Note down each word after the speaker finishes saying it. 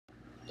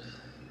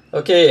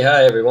Okay,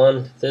 hi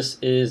everyone. This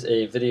is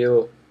a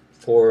video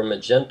for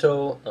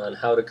Magento on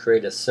how to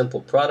create a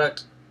simple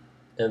product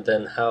and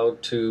then how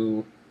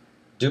to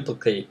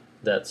duplicate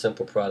that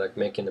simple product,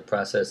 making the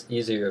process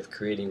easier of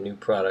creating new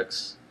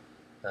products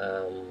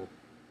um,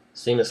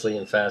 seamlessly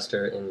and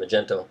faster in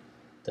Magento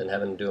than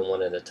having to do them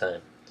one at a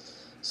time.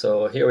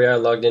 So here we are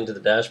logged into the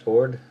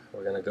dashboard.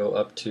 We're going to go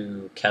up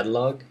to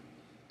Catalog.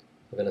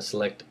 We're going to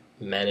select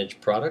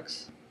Manage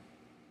Products.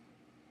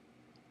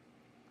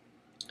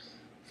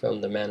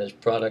 From the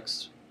Manage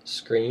Products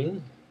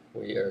screen,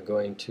 we are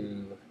going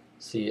to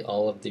see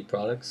all of the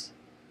products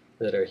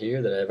that are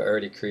here that I've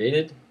already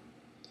created.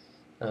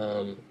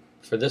 For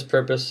this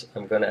purpose,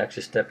 I'm going to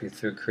actually step you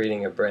through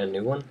creating a brand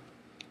new one,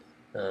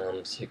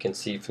 so you can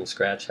see from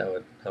scratch how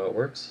it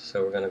works.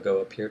 So we're going to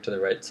go up here to the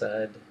right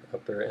side,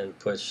 upper, and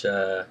push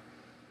Add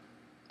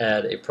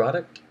a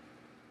Product.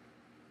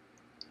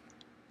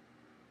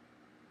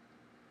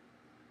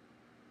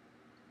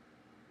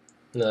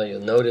 Now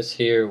you'll notice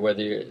here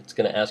whether it's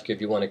going to ask you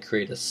if you want to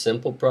create a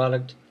simple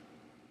product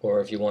or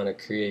if you want to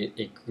create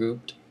a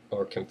grouped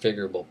or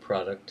configurable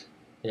product.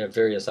 You have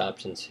various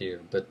options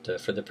here,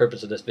 but for the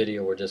purpose of this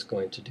video we're just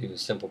going to do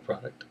simple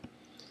product.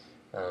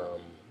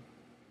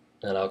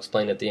 And I'll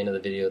explain at the end of the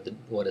video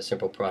what a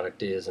simple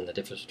product is and the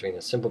difference between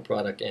a simple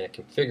product and a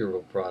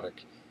configurable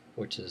product,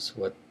 which is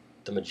what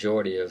the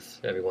majority of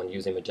everyone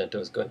using Magento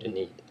is going to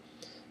need.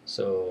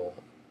 So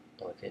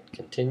I'll hit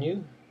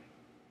continue.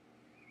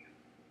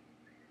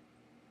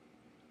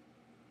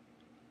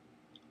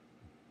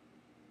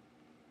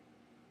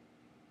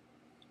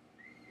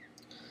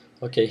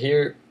 Okay,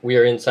 here we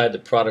are inside the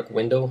product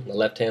window. On the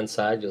left hand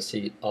side you'll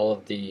see all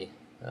of the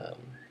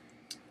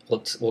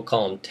we'll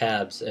call them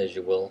tabs, as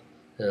you will,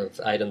 of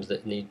items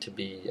that need to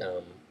be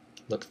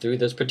looked through.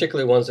 There's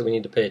particularly ones that we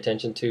need to pay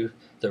attention to.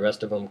 The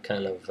rest of them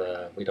kind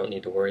of we don't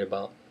need to worry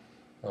about.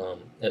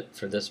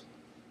 For this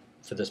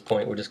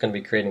point we're just going to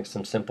be creating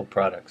some simple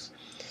products.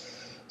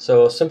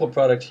 So a simple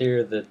product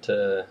here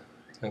that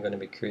I'm going to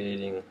be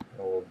creating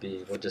will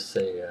be, we'll just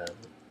say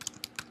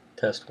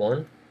test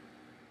 1.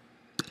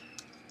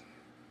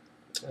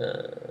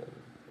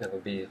 That will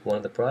be one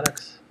of the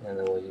products, and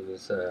then we'll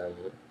use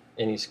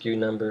any SKU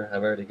number.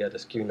 I've already got a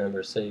SKU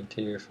number saved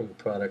here from the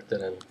product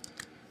that I'm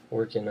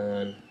working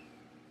on.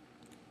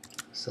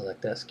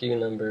 Select that SKU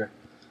number.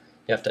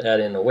 You have to add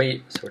in a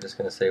weight, so we're just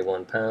going to say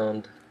 1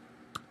 pound.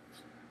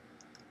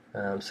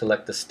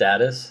 Select the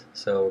status,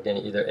 so we're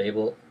going to either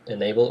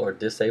enable or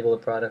disable the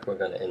product. We're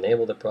going to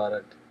enable the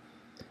product.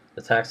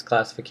 The tax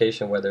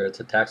classification, whether it's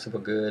a taxable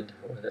good,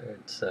 whether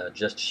it's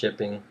just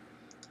shipping.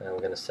 We're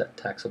going to set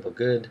taxable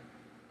good.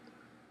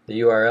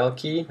 The URL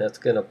key, that's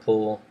going to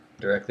pull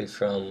directly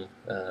from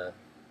the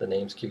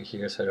names queue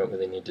here, so I don't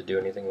really need to do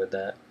anything with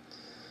that.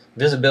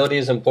 Visibility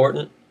is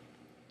important.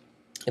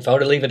 If I were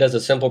to leave it as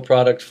a simple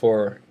product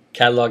for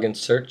catalog and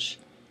search,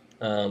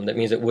 that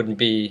means it wouldn't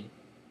be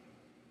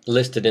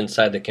listed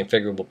inside the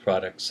configurable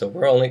product. So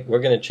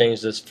we're going to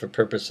change this for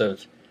purpose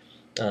of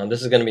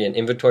this is going to be an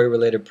inventory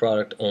related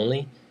product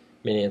only,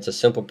 meaning it's a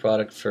simple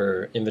product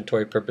for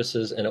inventory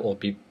purposes, and it will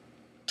be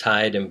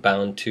tied and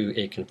bound to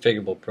a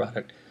configurable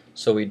product.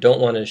 So we don't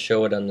want to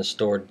show it on the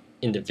store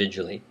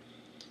individually.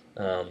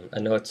 I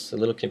know it's a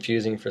little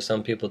confusing for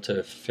some people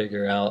to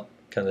figure out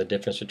kind of the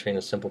difference between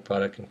a simple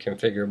product and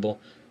configurable.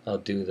 I'll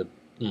do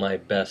my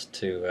best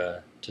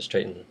to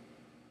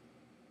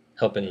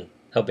helping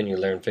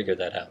you figure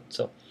that out.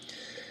 So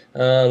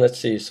let's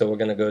see. So we're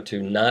going to go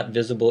to not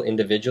visible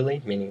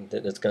individually, meaning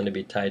that it's going to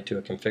be tied to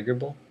a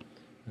configurable.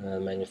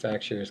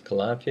 Manufacturer is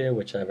Calapia,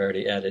 which I've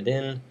already added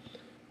in.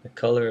 The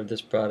color of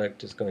this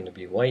product is going to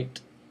be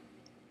white.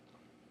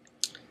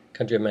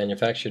 Country of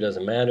manufacture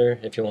doesn't matter.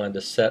 If you wanted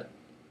to set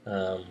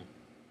the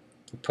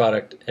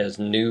product as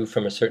new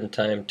from a certain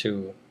time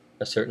to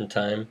a certain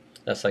time,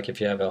 that's like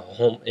if you have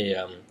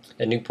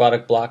a new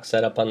product block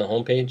set up on the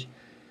home page,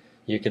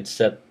 you could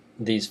set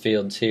these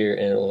fields here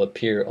and it will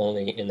appear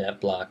only in that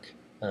block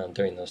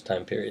during those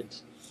time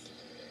periods.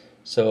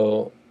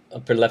 So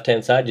upper left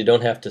hand side, you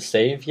don't have to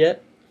save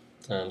yet,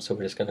 so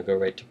we're just going to go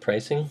right to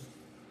pricing.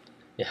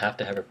 You have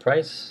to have a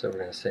price, so we're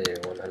going to say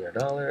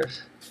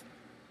 $100,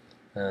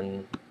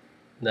 and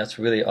that's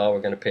really all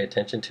we're going to pay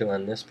attention to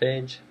on this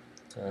page.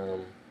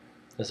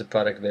 Is the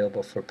product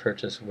available for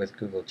purchase with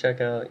Google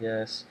Checkout?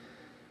 Yes.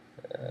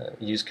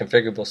 Use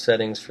configurable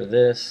settings for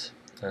this.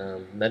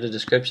 Meta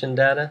description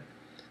data.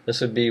 This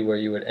would be where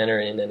you would enter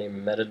in any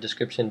meta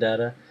description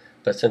data,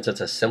 but since it's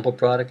a simple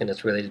product and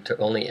it's related to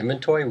only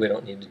inventory, we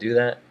don't need to do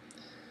that.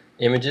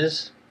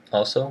 Images.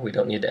 Also, we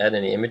don't need to add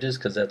any images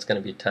because that's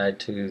going to be tied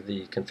to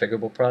the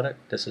configurable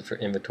product. This is for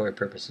inventory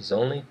purposes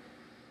only.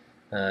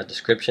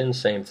 Description,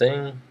 same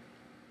thing.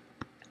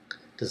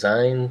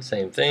 Design,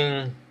 same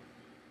thing.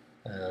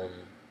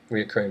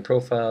 Reoccurring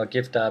profile,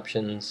 gift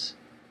options,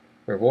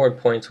 reward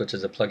points, which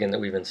is a plugin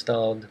that we've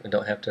installed. We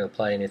don't have to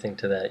apply anything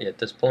to that at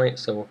this point.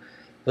 So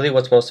really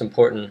what's most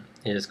important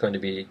is going to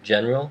be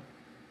general,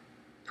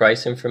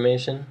 price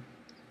information.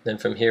 Then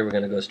from here we're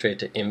going to go straight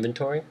to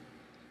inventory.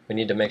 We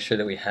need to make sure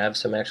that we have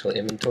some actual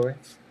inventory.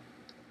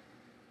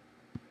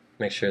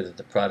 make sure that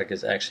the product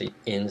is actually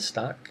in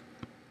stock.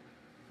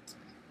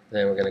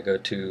 Then we're going to go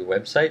to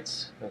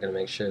websites. We're going to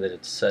make sure that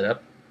it's set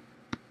up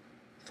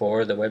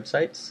for the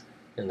websites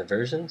and the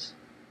versions.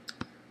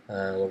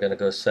 We're going to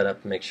go set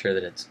up and make sure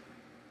that it's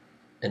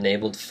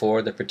enabled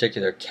for the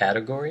particular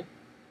category,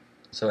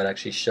 so it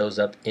actually shows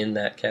up in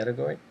that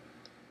category.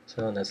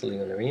 So that's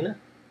Leo and Arena.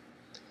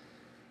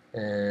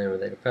 And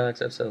related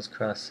products, upsells,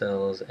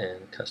 cross-sells,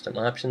 and custom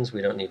options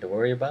we don't need to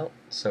worry about.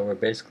 So we're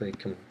basically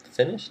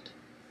finished.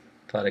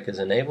 Product is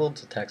enabled,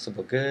 it's a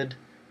taxable good.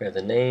 We have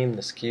the name,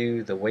 the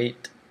SKU, the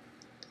weight,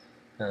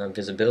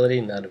 visibility,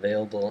 not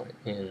available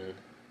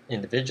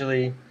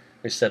individually.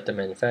 We've set the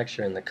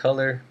manufacturer and the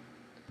color.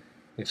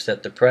 We've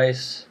set the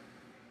price.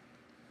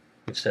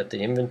 We've set the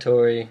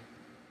inventory.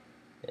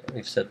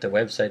 We've set the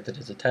website that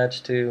it's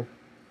attached to.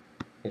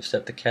 We've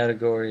set the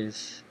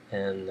categories,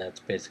 and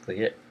that's basically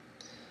it.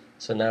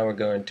 So now we're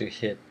going to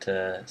hit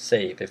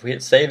save. If we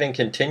hit save and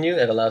continue,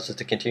 it allows us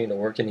to continue to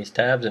work in these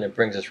tabs, and it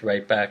brings us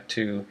right back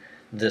to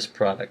this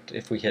product.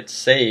 If we hit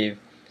save,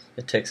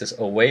 it takes us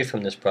away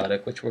from this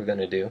product, which we're going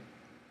to do.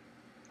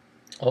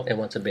 Oh, it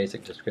wants a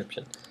basic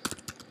description.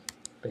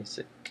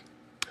 Basic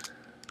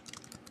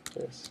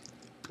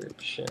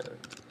description.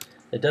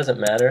 It doesn't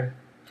matter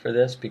for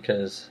this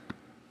because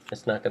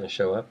it's not going to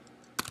show up.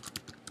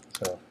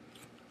 So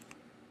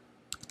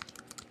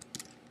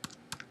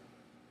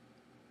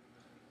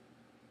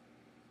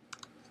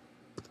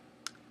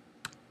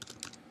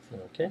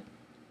okay,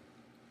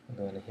 I'm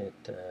going to hit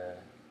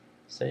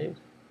save.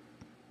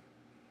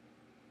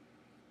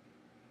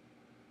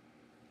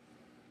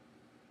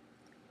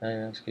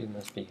 Value SKU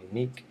must be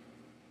unique.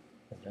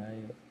 The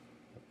value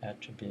of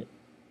attribute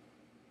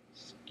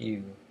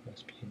SKU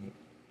must be unique.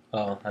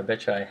 Oh, I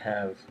bet you I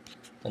have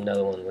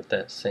another one with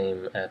that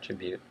same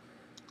attribute.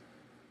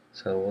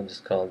 So we'll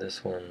just call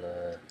this one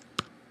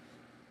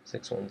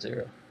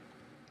 610.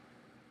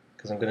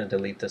 Because I'm going to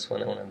delete this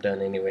one when I'm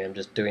done anyway. I'm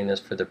just doing this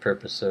for the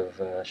purpose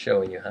of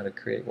showing you how to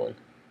create one.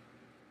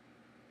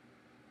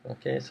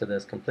 Okay, so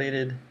that's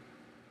completed.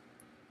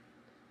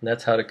 And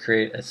that's how to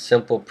create a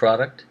simple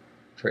product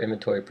for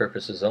inventory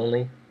purposes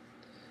only.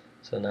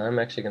 So now I'm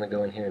actually going to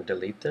go in here and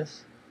delete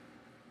this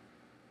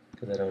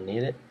because I don't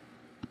need it.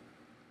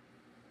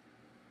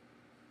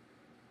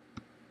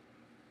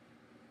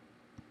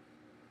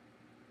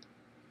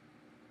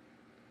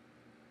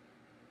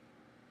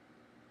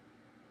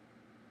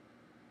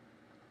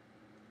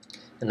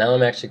 And now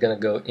I'm actually going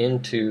to go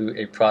into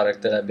a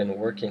product that I've been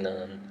working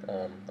on,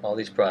 all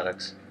these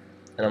products,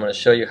 and I'm going to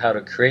show you how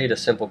to create a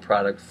simple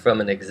product from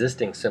an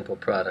existing simple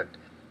product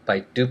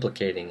by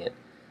duplicating it.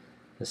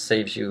 This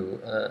saves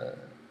you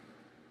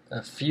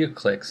a few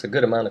clicks, a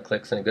good amount of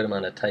clicks, and a good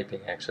amount of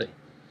typing actually.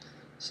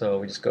 So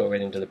we just go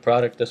right into the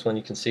product. This one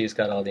you can see it's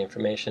got all the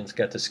information. It's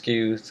got the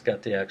SKU, it's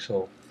got the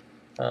actual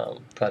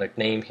product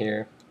name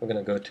here. We're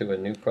going to go to a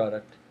new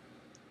product.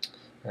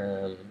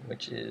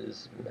 Which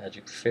is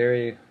Magic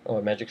Fairy.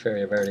 Oh, Magic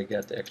Fairy, I've already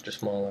got the extra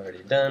small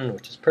already done,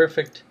 which is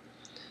perfect.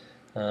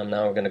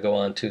 Now we're going to go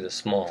on to the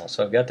small.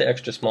 So I've got the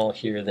extra small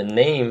here. The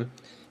name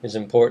is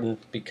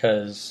important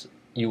because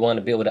you want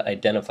to be able to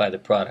identify the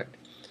product.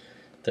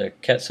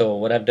 So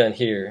what I've done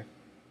here,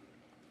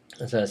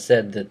 as I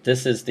said, that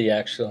this is the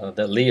actual,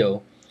 the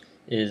Leo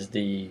is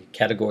the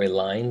category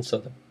line.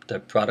 So the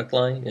product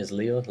line is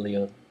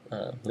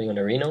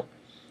Leonarino,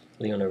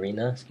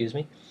 excuse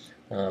me.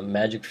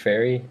 Magic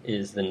Fairy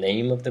is the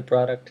name of the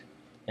product,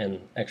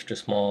 and extra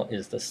small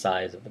is the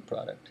size of the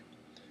product.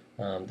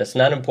 That's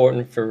not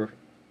important for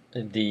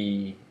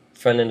the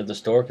front end of the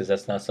store because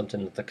that's not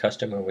something that the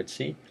customer would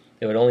see.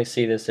 They would only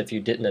see this if you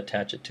didn't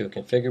attach it to a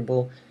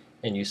configurable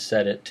and you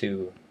set it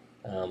to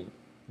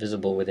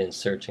visible within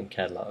search and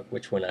catalog,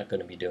 which we're not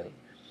going to be doing.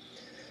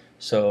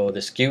 So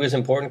the SKU is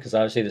important because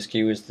obviously the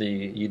SKU is the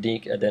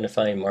unique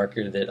identifying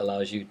marker that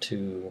allows you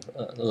to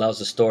allows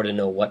the store to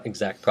know what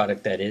exact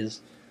product that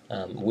is.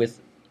 With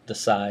the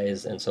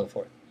size and so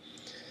forth.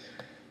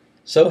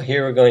 So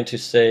here we're going to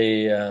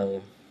say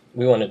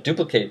we want to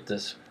duplicate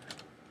this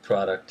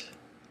product.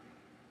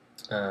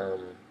 We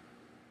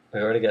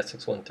already got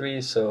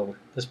 613, so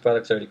this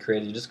product's already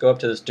created. You just go up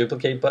to this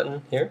duplicate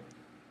button here.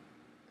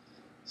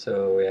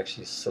 So we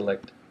actually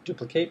select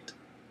duplicate.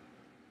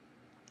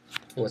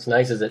 What's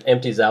nice is it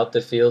empties out the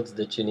fields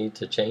that you need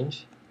to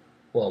change.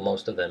 Well,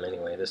 most of them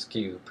anyway, the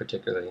SKU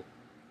particularly.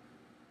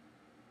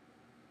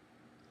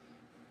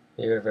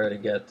 Here I've already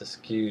got the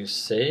SKU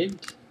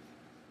saved,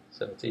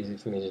 so it's easy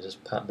for me to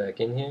just pop back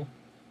in here.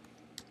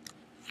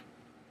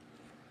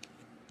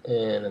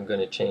 And I'm going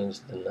to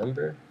change the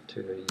number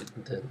to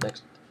the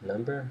next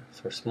number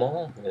for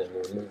small. I'm going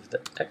to remove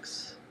the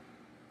X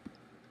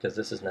because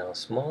this is now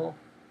small.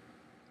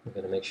 I'm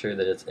going to make sure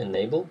that it's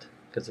enabled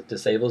because it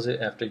disables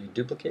it after you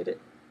duplicate it.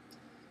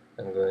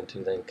 I'm going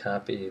to then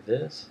copy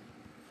this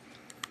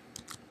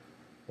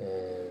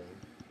and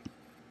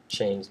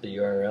change the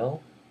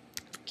URL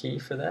key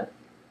for that.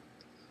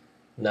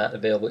 Not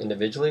available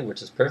individually,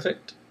 which is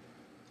perfect.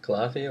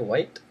 Calafia,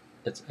 white.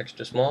 It's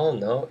extra small.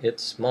 No,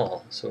 it's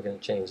small. So we're going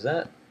to change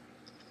that.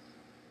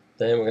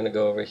 Then we're going to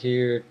go over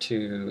here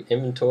to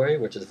inventory,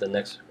 which is the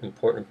next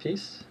important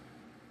piece.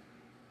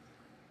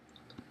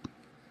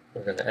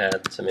 We're going to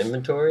add some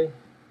inventory.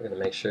 We're going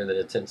to make sure that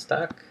it's in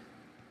stock.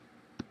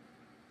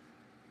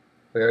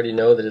 We already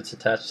know that it's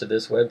attached to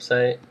this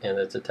website and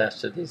it's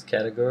attached to these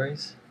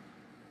categories,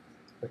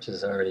 which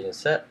is already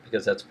set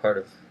because that's part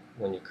of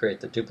when you create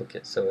the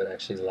duplicate, so it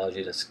actually allows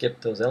you to skip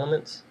those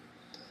elements.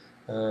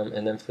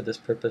 And then for this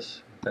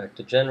purpose, back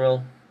to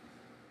general,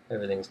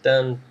 everything's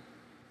done,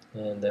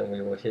 and then we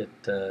will hit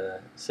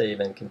save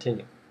and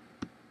continue.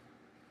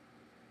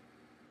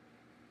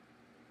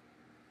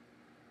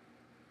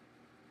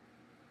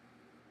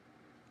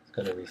 It's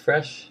going to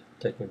refresh,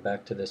 take me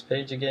back to this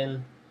page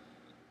again,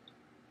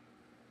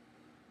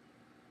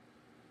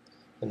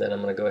 and then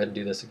I'm going to go ahead and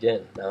do this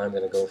again. Now I'm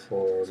going to go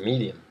for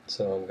medium,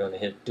 so I'm going to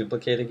hit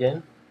duplicate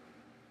again.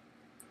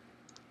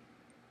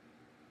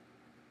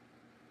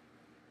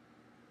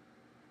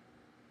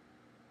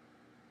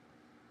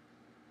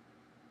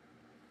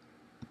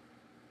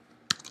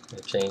 I'm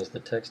going to change the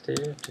text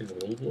here to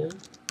medium.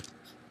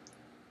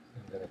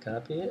 I'm going to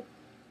copy it.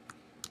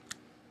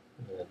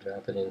 I'm going to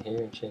drop it in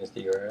here and change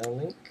the URL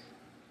link.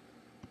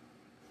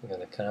 I'm going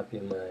to copy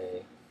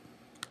my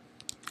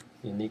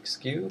unique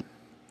SKU.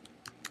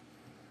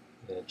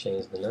 I'm going to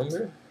change the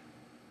number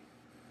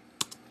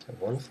to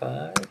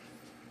 15.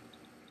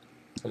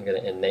 I'm going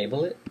to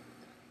enable it.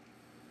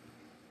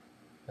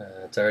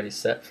 It's already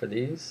set for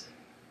these.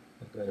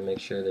 I'm going to make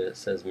sure that it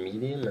says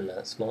medium and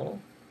not small.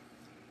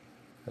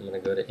 I'm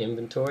going to go to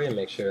inventory and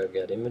make sure I've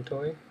got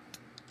inventory.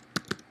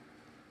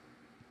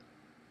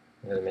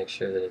 I'm going to make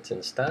sure that it's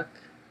in stock.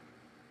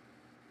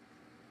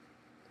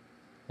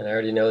 And I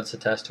already know it's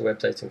attached to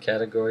websites and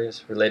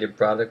categories. Related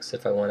products,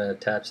 if I want to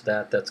attach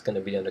that, that's going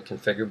to be under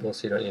configurable,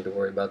 so you don't need to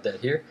worry about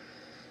that here.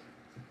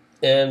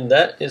 And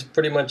that is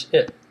pretty much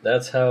it.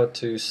 That's how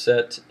to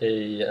set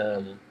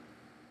a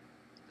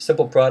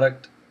simple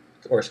product,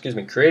 or excuse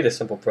me, create a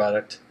simple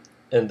product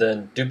and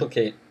then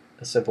duplicate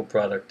a simple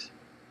product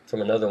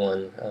from another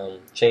one,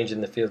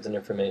 changing the fields and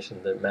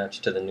information that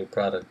match to the new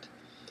product.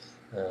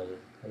 I'm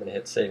going to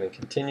hit save and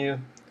continue,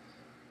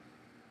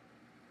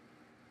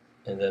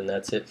 and then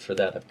that's it for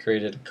that. I've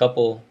created a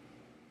couple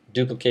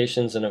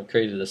duplications and I've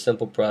created a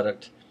simple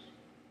product.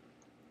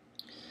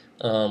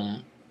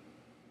 I'll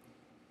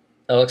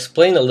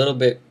explain a little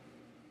bit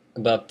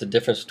about the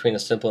difference between a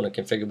simple and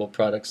a configurable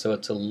product so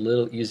it's a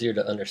little easier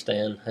to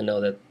understand. I know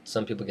that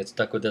some people get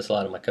stuck with this, a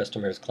lot of my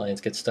customers,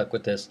 clients get stuck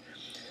with this.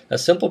 A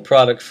simple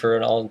product,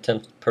 for all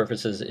intents and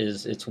purposes,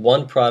 is it's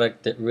one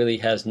product that really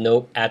has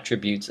no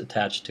attributes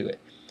attached to it.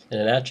 And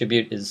an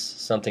attribute is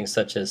something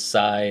such as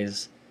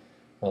size,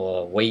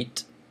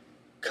 weight,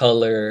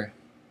 color,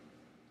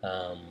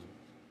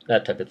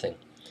 that type of thing.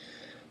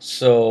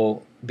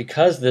 So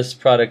because this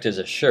product is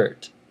a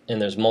shirt and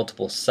there's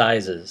multiple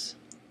sizes,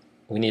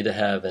 we need to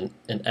have an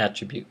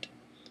attribute.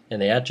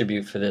 And the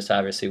attribute for this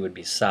obviously would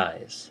be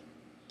size.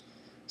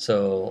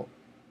 So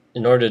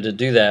in order to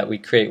do that, we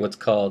create what's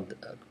called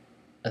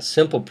a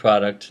simple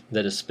product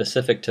that is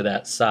specific to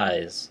that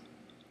size,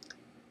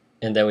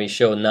 and then we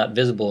show not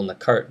visible in the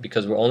cart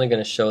because we're only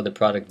going to show the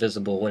product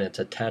visible when it's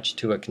attached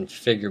to a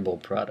configurable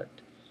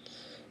product.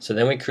 So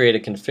then we create a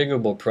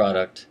configurable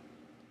product,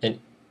 and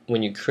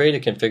when you create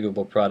a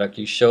configurable product,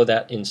 you show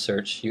that in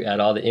search. You add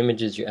all the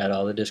images, you add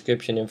all the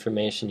description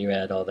information, you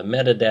add all the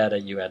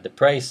metadata, you add the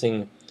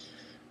pricing,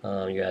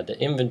 you add the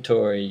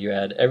inventory, you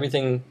add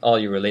everything, all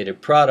your related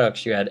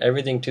products, you add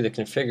everything to the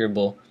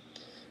configurable,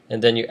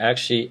 and then you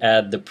actually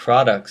add the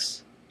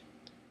products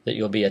that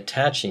you'll be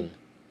attaching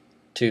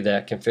to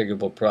that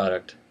configurable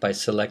product by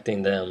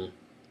selecting them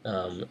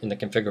in the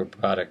configurable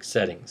product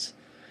settings.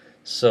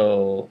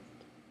 So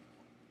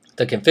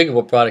the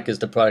configurable product is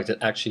the product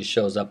that actually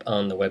shows up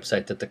on the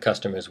website that the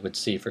customers would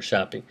see for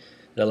shopping.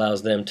 It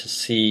allows them to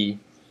see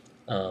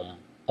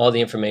all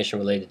the information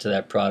related to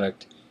that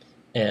product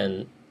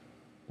and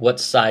what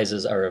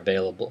sizes are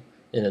available.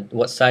 And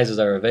what sizes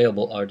are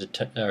available are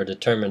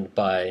determined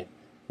by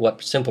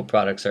what simple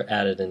products are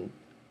added in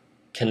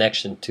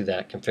connection to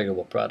that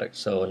configurable product.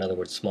 So in other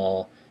words,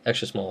 small,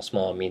 extra small,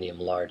 small,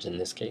 medium, large in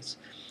this case.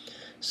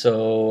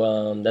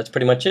 So that's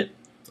pretty much it.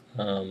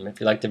 If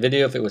you liked the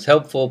video, if it was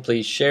helpful,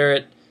 please share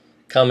it,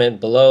 comment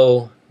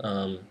below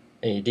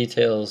any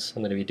details.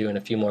 I'm going to be doing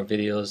a few more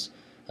videos.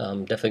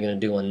 I'm definitely going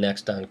to do one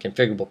next on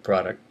configurable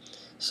product.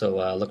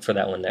 So look for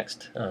that one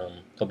next.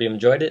 Hope you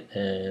enjoyed it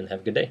and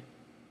have a good day.